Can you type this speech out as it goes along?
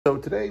So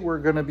today we're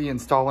going to be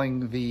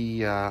installing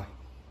the,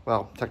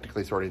 well,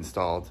 technically it's already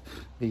installed,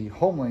 the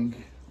HomeLink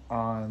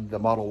on the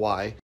Model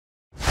Y.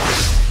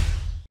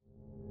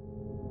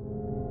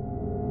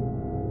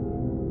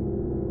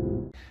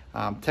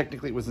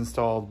 Technically it was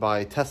installed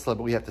by Tesla,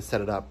 but we have to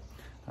set it up.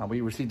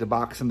 We received a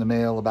box in the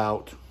mail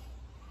about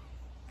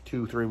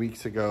 2-3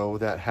 weeks ago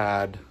that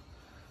had, it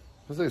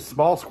was a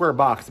small square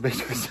box that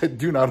basically said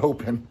do not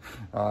open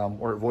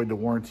or void the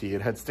warranty.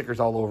 It had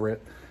stickers all over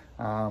it.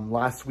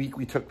 Last week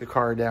we took the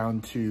car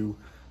down to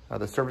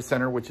the service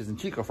center, which is in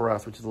Chico for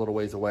us, which is a little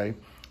ways away,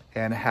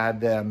 and had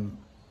them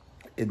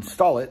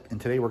install it. And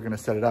today we're going to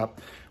set it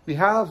up. We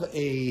have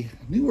a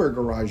newer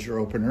garage door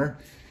opener.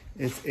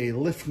 It's a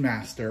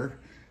LiftMaster.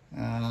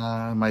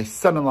 My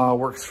son-in-law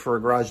works for a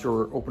garage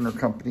door opener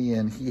company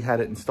and he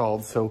had it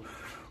installed. So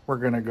we're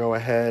going to go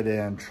ahead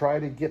and try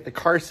to get the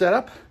car set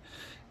up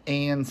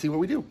and see what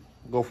we do.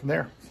 We'll go from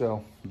there.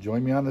 So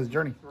join me on this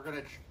journey. We're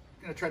going to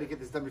try to get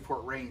this done before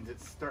it rains.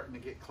 It's starting to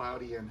get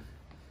cloudy and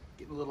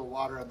getting a little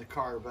water on the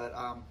car, but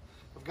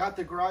I've got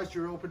the garage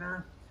door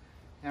opener,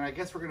 and I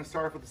guess we're going to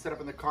start off with the setup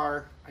in the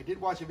car. I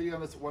did watch a video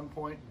on this at one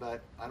point,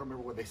 but I don't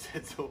remember what they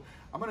said, so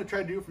I'm going to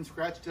try to do it from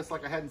scratch just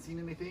like I hadn't seen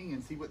anything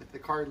and see what if the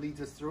car leads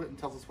us through it and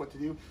tells us what to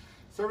do.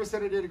 Service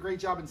Center did a great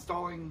job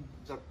installing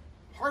the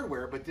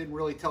hardware, but didn't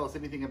really tell us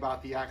anything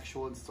about the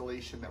actual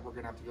installation that we're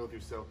going to have to go through.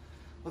 So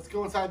let's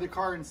go inside the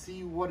car and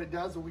see what it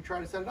does when we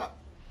try to set it up.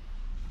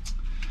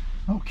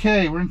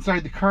 Okay, we're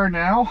inside the car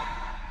now.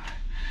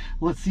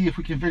 Let's see if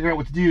we can figure out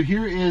what to do.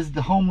 Here is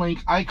the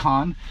HomeLink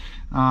icon.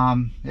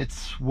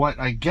 It's what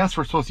I guess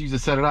we're supposed to use to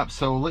set it up.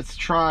 So let's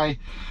try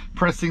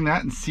pressing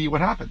that and see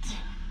what happens.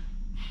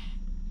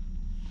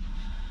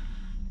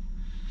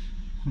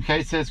 Okay,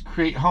 it says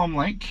create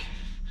HomeLink.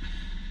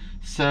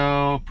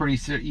 So pretty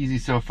easy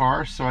so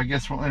far. So I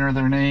guess we'll enter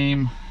their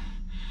name.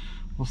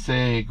 We'll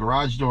say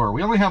garage door.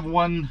 We only have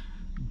one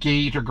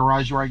gate or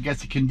garage door. I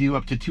guess it can do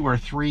up to 2 or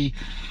 3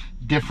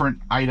 different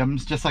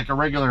items, just like a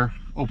regular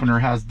opener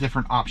has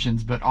different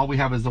options, but all we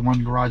have is the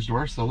one garage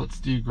door. So let's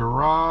do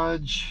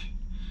garage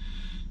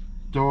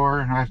door.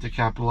 I have to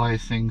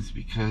capitalize things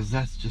because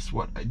that's just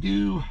what I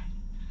do.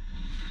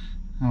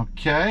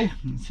 Okay,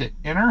 let's hit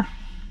enter.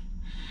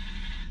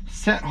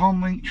 Set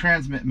HomeLink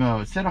transmit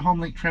mode. Set a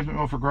HomeLink transmit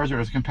mode for garage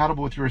door is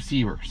compatible with your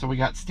receiver. So we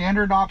got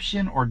standard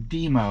option or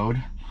D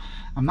mode.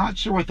 I'm not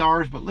sure with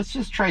ours, but let's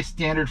just try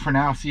standard for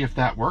now, see if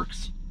that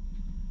works.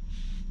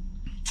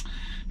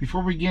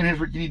 Before we begin, here's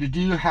what you need to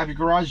do. Have your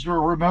garage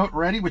door remote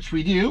ready, which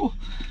we do.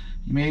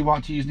 You may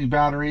want to use new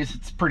batteries.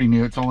 It's pretty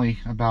new. It's only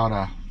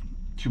about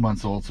 2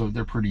 months old, so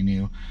they're pretty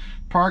new.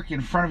 Park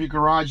in front of your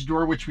garage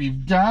door, which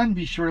we've done.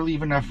 Be sure to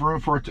leave enough room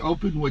for it to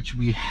open, which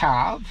we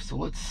have. So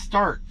let's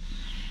start.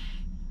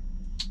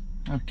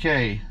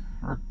 Okay.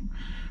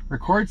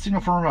 Record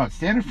signal from remote.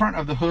 Stand in front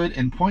of the hood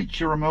and point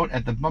your remote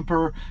at the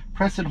bumper.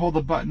 Press and hold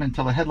the button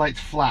until the headlights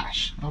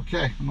flash.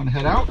 Okay, I'm going to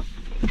head out.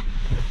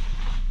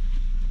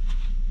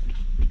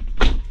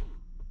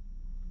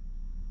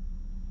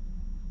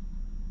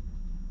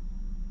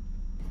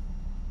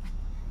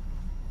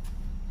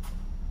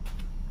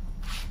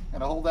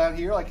 And hold down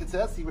here like it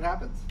says, see what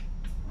happens.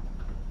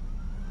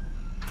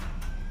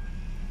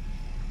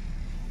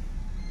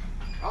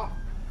 Oh,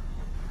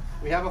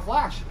 we have a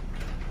flash.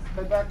 Let's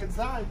head back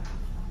inside.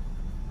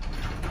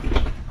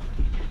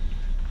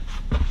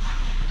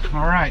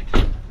 All right,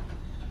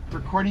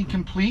 recording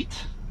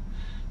complete.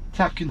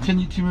 Tap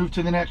continue to move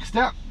to the next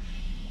step.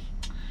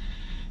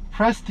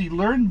 Press the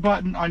learn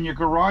button on your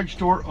garage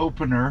door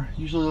opener,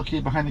 usually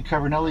located behind the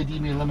cover. An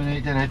LED may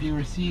illuminate that. If you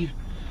receive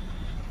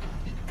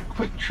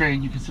quick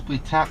train, you can simply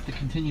tap the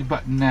continue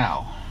button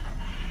now.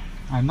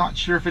 I'm not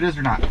sure if it is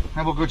or not.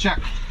 I will go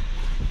check.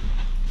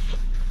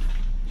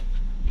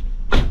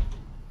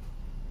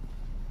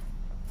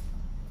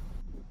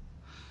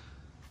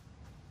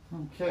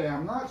 Okay,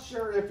 I'm not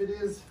sure if it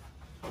is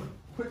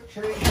quick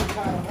train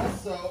compatible,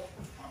 so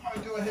I'm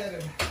going to go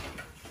ahead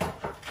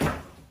and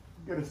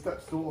get a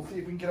step stool, see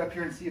if we can get up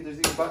here and see if there's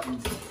any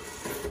buttons.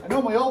 I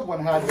know my old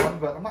one had one,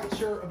 but I'm not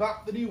sure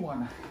about the new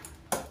one.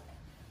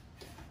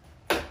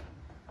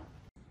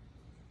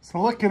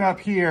 So looking up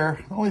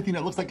here, the only thing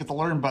that looks like it's a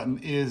learn button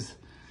is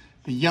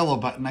the yellow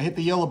button. I hit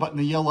the yellow button,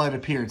 the yellow light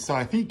appeared. So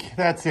I think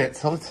that's it.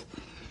 So let's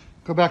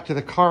go back to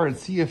the car and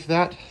see if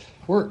that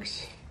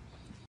works.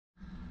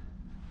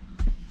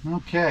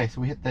 Okay,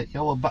 so we hit that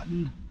yellow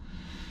button,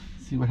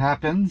 see what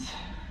happens.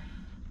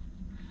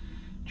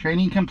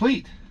 Training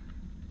complete.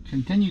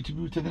 Continue to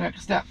move to the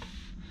next step.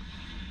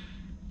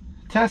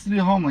 Test the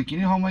new HomeLink. Your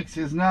new HomeLink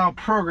is now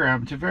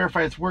programmed. To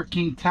verify it's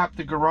working, tap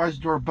the garage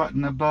door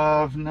button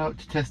above. Note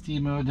to test D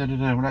mode. We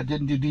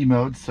didn't do D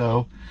mode,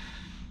 so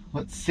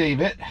let's save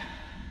it.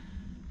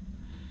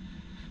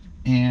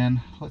 And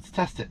let's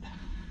test it.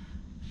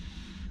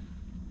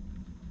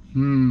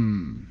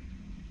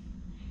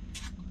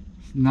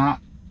 It's not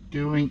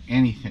doing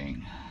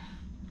anything.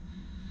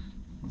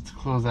 Let's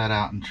close that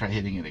out and try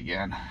hitting it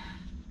again.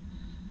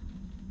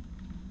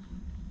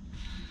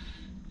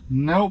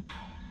 Nope.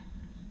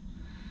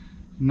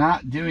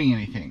 Not doing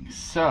anything.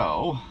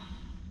 So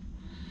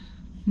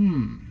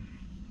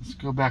Let's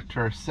go back to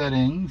our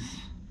settings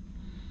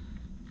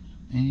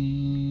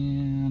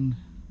and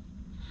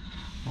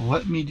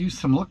let me do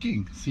some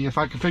looking, see if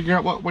I can figure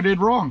out what we did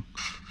wrong.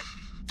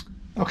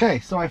 Okay,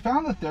 so I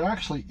found that there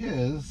actually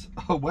is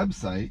a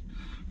website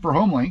for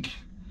HomeLink,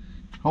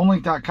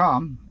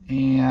 homelink.com,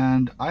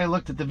 and I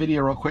looked at the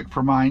video real quick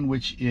for mine,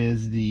 which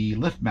is the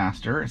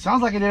LiftMaster. It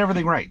sounds like I did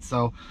everything right,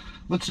 so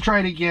let's try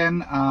it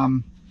again,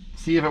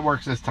 see if it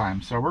works this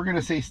time. So we're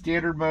gonna say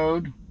standard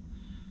mode.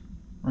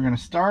 We're gonna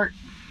start.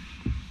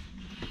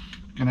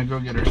 Gonna go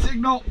get our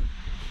signal.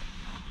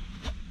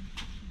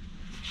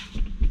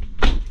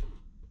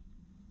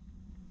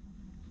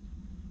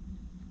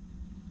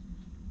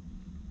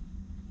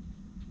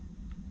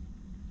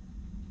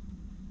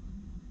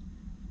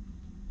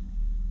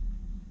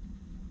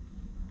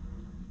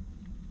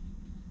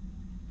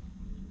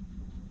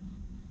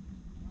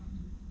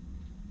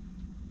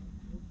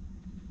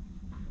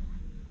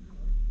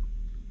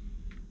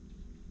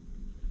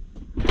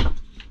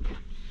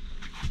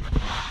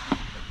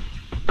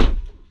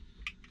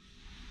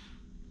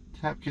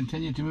 Tap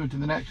continue to move to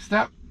the next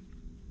step.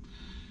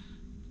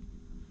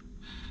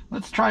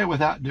 Let's try it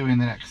without doing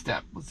the next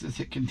step. Let's just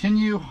hit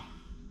continue.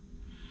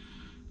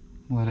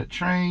 Let it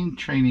train.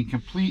 Training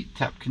complete.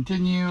 Tap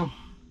continue.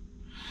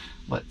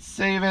 Let's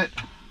save it.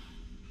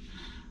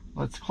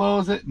 Let's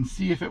close it and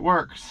see if it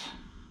works.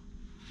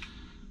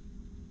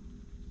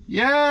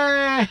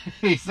 Yay!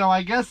 So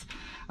I guess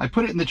I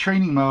put it in the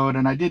training mode,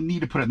 and I didn't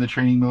need to put it in the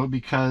training mode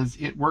because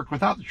it worked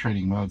without the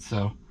training mode,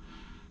 so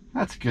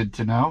that's good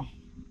to know.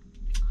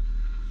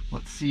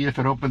 Let's see if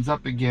it opens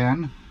up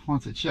again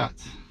once it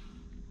shuts.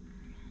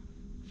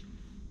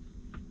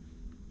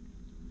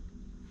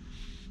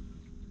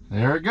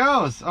 There it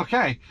goes.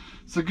 Okay,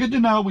 so good to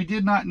know we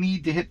did not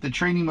need to hit the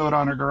training mode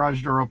on our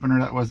garage door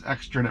opener. That was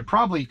extra, and it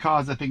probably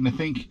caused the thing to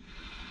think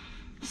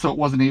so it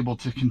wasn't able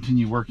to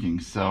continue working.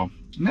 So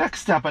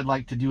next step I'd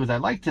like to do is I'd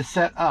like to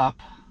set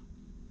up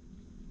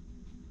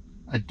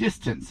a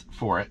distance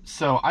for it.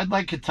 So I'd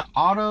like it to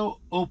auto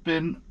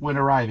open when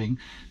arriving.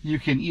 You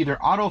can either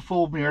auto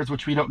fold mirrors,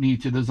 which we don't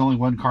need to. There's only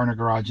one car in a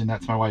garage, and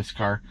that's my wife's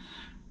car.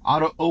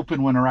 Auto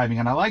open when arriving,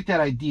 and I like that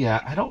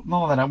idea. I don't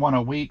know that I want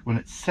to wait when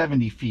it's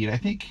 70 feet.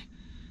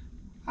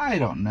 I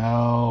don't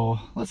know.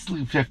 Let's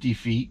leave 50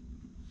 feet,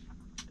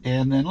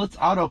 and then let's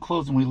auto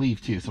close when we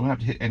leave too, so we don't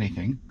have to hit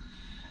anything.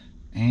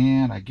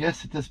 And I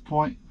guess at this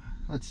point,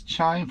 let's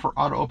chime for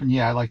auto open.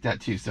 Yeah, I like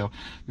that too. So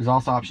there's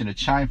also option to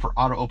chime for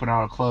auto open,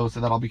 auto close. So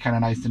that'll be kind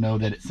of nice to know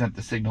that it sent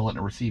the signal and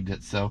it received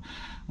it. So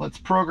let's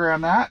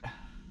program that.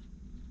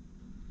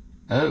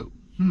 Oh,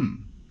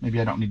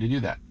 maybe I don't need to do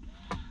that.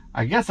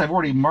 I guess I've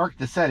already marked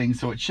the settings,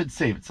 so it should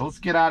save it. So let's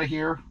get out of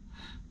here.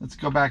 Let's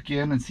go back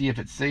in and see if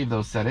it saved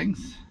those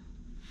settings.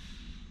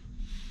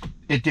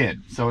 It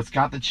did. So it's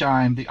got the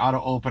chime, the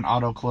auto open,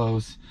 auto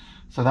close.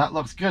 So that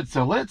looks good.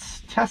 So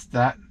let's test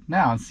that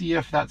now and see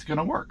if that's going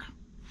to work.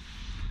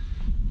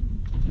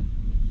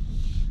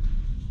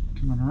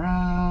 Coming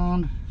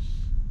around.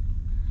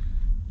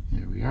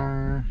 Here we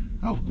are.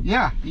 Oh,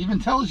 yeah, even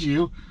tells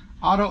you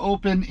auto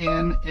open,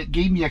 and it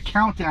gave me a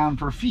countdown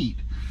for feet.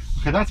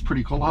 Okay, that's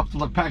pretty cool. I'll have to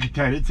look back at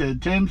that. It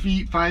said 10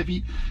 feet, 5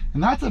 feet,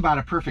 and that's about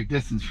a perfect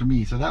distance for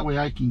me. So that way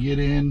I can get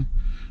in.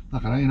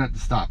 Look, I don't even have to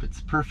stop.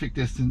 It's perfect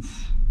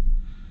distance.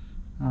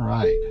 All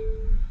right.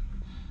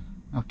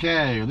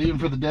 Okay, you're leaving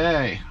for the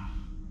day.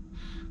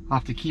 I'll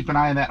have to keep an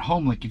eye on that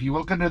HomeLink. If you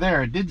look under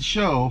there, it did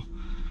show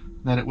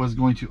that it was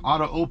going to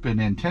auto open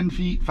in 10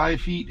 feet, 5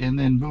 feet, and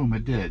then boom,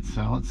 it did.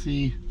 So let's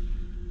see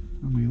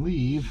when we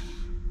leave.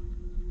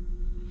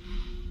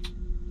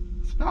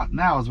 It's about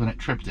now is when it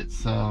tripped it,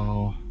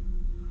 so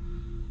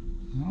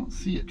I don't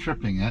see it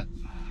tripping it.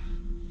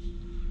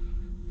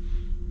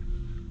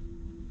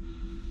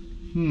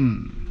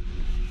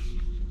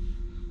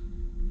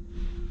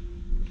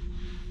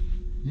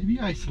 Maybe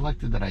I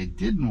selected that I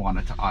didn't want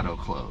it to auto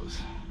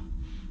close.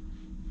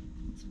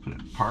 Let's put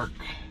it in park.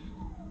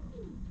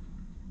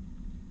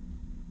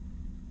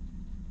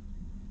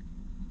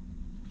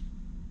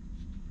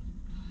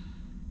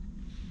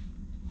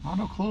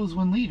 Auto close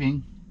when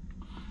leaving.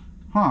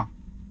 Huh.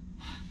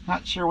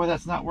 Not sure why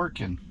that's not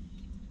working.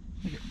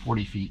 Make it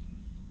 40 feet.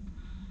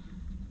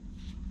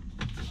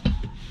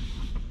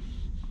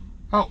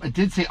 Oh, it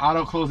did say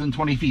auto close in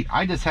 20 feet.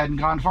 I just hadn't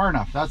gone far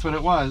enough. That's what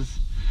it was.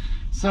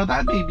 So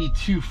that may be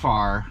too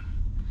far.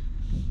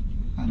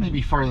 That may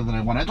be farther than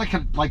I want.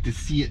 I'd like to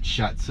see it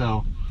shut.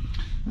 So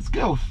let's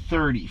go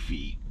 30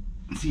 feet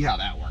and see how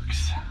that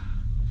works.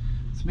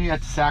 So maybe I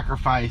have to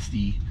sacrifice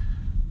the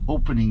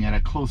opening at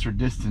a closer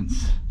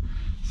distance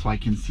so I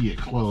can see it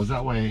close.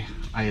 That way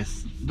I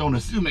don't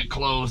assume it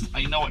closed.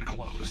 I know it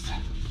closed.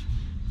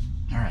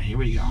 All right, here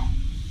we go.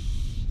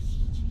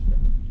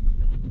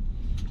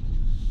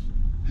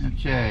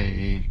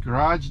 Okay,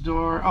 garage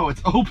door. Oh,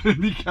 it's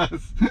open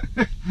because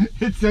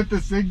it set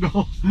the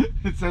signal.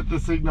 It set the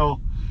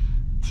signal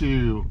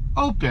to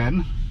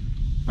open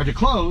or to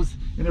close,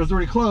 and it was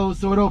already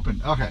closed, so it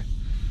opened. Okay,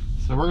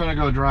 so we're gonna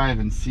go drive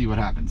and see what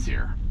happens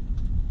here.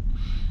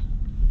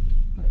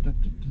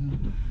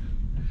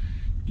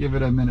 Give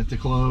it a minute to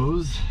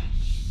close.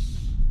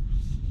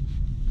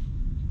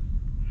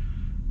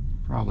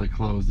 Probably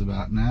closed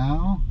about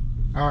now.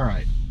 All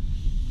right.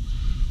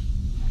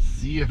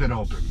 See if it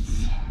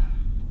opens.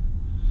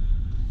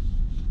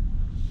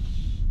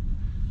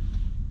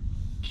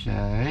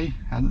 Okay,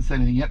 hasn't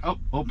said anything yet. Oh,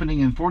 opening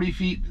in 40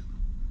 feet,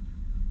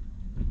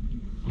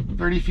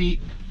 30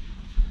 feet,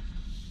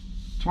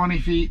 20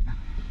 feet,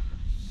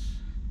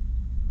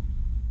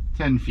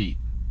 10 feet,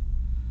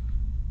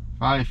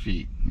 5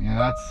 feet. Yeah,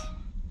 that's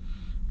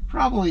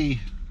probably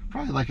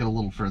like it a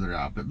little further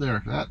out, but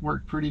there, that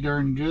worked pretty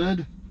darn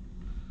good.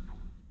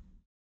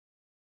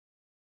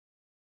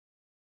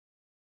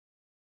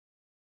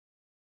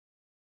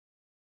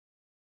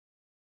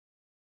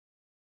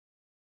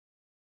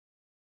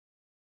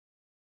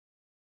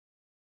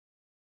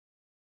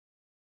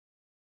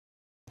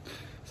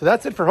 So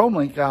that's it for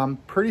HomeLink.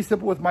 Pretty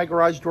simple with my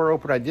garage door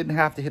open. I didn't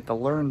have to hit the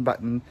learn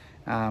button.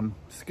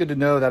 It's good to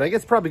know that. I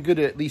guess probably good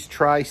to at least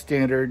try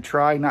standard,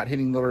 try not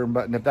hitting the learn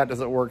button. If that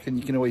doesn't work, then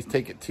you can always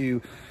take it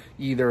to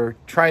either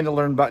trying the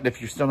learn button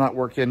if you're still not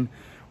working,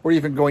 or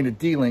even going to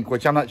D-Link,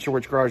 which I'm not sure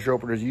which garage door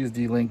openers use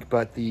D-Link,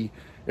 but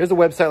there's a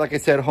website, like I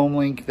said,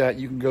 HomeLink, that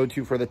you can go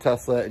to for the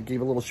Tesla. It gave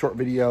a little short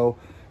video,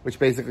 which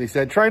basically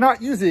said, try not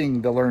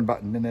using the learn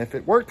button. And if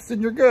it works,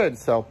 then you're good.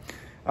 So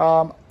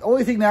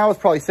only thing now is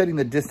probably setting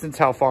the distance,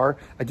 how far.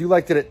 I do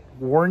like that it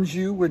warns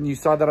you when you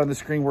saw that on the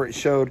screen where it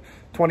showed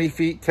 20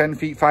 feet, 10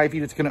 feet, 5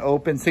 feet, it's going to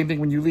open. Same thing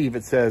when you leave,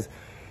 it says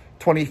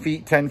 20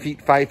 feet, 10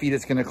 feet, 5 feet,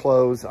 it's going to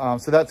close.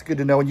 So that's good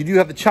to know. And you do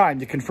have the chime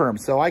to confirm.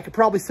 So I could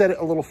probably set it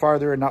a little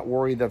farther and not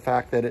worry the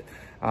fact that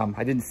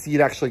I didn't see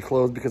it actually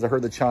close because I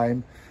heard the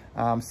chime.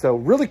 So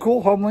really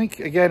cool,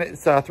 HomeLink. Again,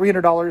 it's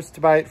 $300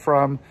 to buy it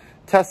from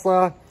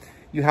Tesla.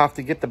 You have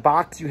to get the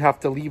box. You have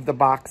to leave the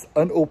box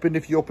unopened.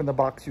 If you open the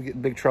box, you get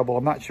in big trouble.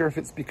 I'm not sure if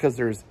it's because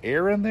there's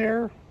air in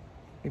there.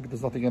 Maybe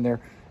there's nothing in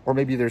there. Or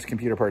maybe there's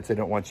computer parts they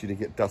don't want you to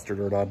get dust or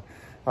dirt on.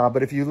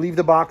 But if you leave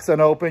the box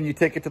unopened, you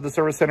take it to the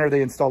service center,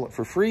 they install it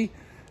for free.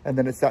 And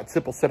then it's that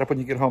simple setup when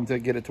you get home to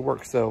get it to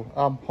work. So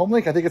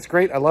HomeLink, I think it's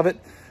great. I love it.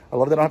 I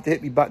love that I don't have to hit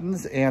any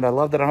buttons. And I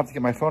love that I don't have to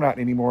get my phone out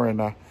anymore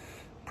and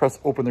press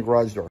open the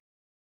garage door.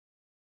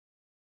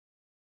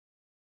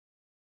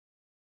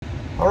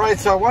 All right,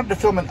 so I wanted to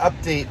film an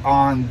update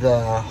on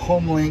the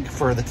HomeLink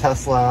for the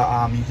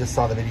Tesla. You just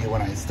saw the video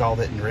when I installed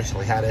it and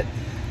originally had it.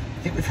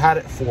 I think we've had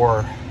it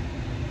for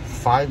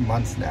 5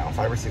 months now,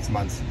 5 or 6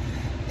 months,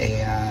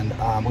 and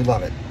we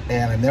love it.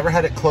 And I've never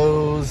had it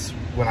close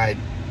when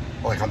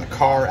like on the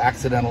car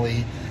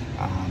accidentally.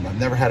 I've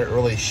never had it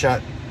really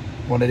shut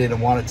when I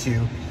didn't want it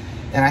to.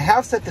 And I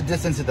have set the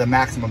distance at the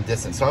maximum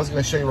distance. So I was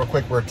gonna show you real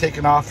quick, we're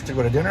taking off to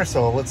go to dinner,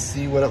 so let's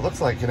see what it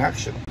looks like in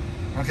action.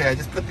 Okay, I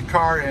just put the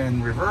car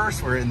in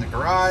reverse. We're in the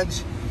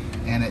garage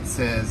and it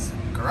says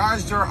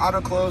garage door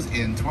auto close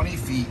in 20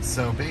 feet.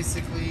 So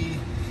basically,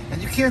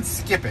 and you can't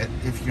skip it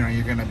if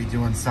you're gonna be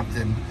doing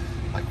something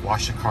like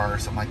wash a car or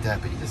something like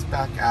that, but you just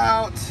back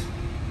out.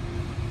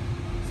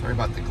 Sorry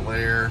about the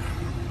glare.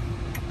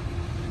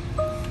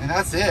 And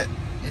that's it.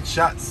 It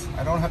shuts.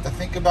 I don't have to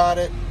think about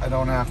it. I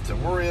don't have to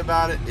worry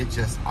about it. It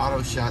just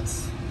auto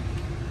shuts,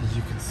 as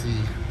you can see.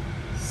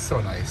 So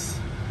nice.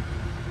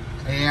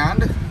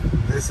 And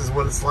this is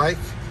what it's like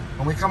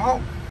when we come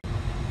home.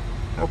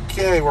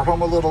 Okay, we're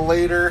home a little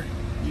later.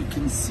 You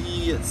can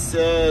see it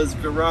says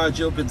garage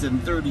opens in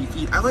 30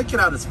 feet. I like it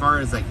out as far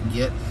as I can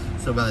get,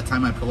 so by the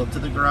time I pull up to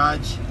the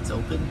garage, it's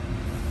open.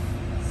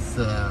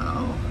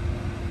 So,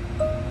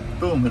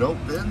 boom, it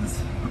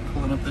opens. I'm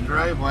pulling up the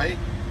driveway.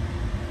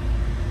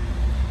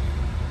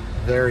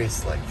 Very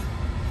slick.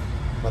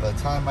 By the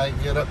time I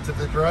get up to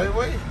the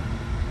driveway,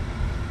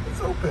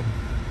 it's open.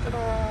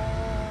 Ta-da!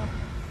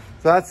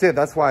 So that's it.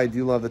 That's why I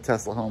do love the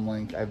Tesla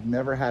HomeLink. I've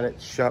never had it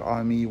shut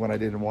on me when I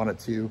didn't want it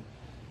to.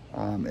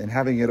 And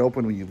having it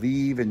open when you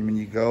leave and when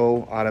you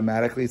go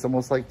automatically, it's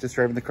almost like just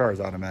driving the car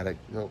is automatic.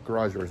 The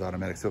garage door is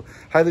automatic. So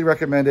highly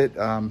recommend it.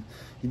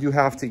 You do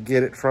have to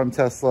get it from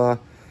Tesla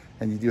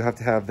and you do have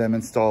to have them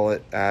install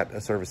it at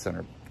a service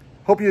center.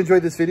 Hope you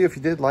enjoyed this video. If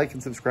you did, like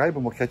and subscribe,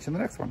 and we'll catch you in the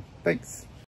next one. Thanks.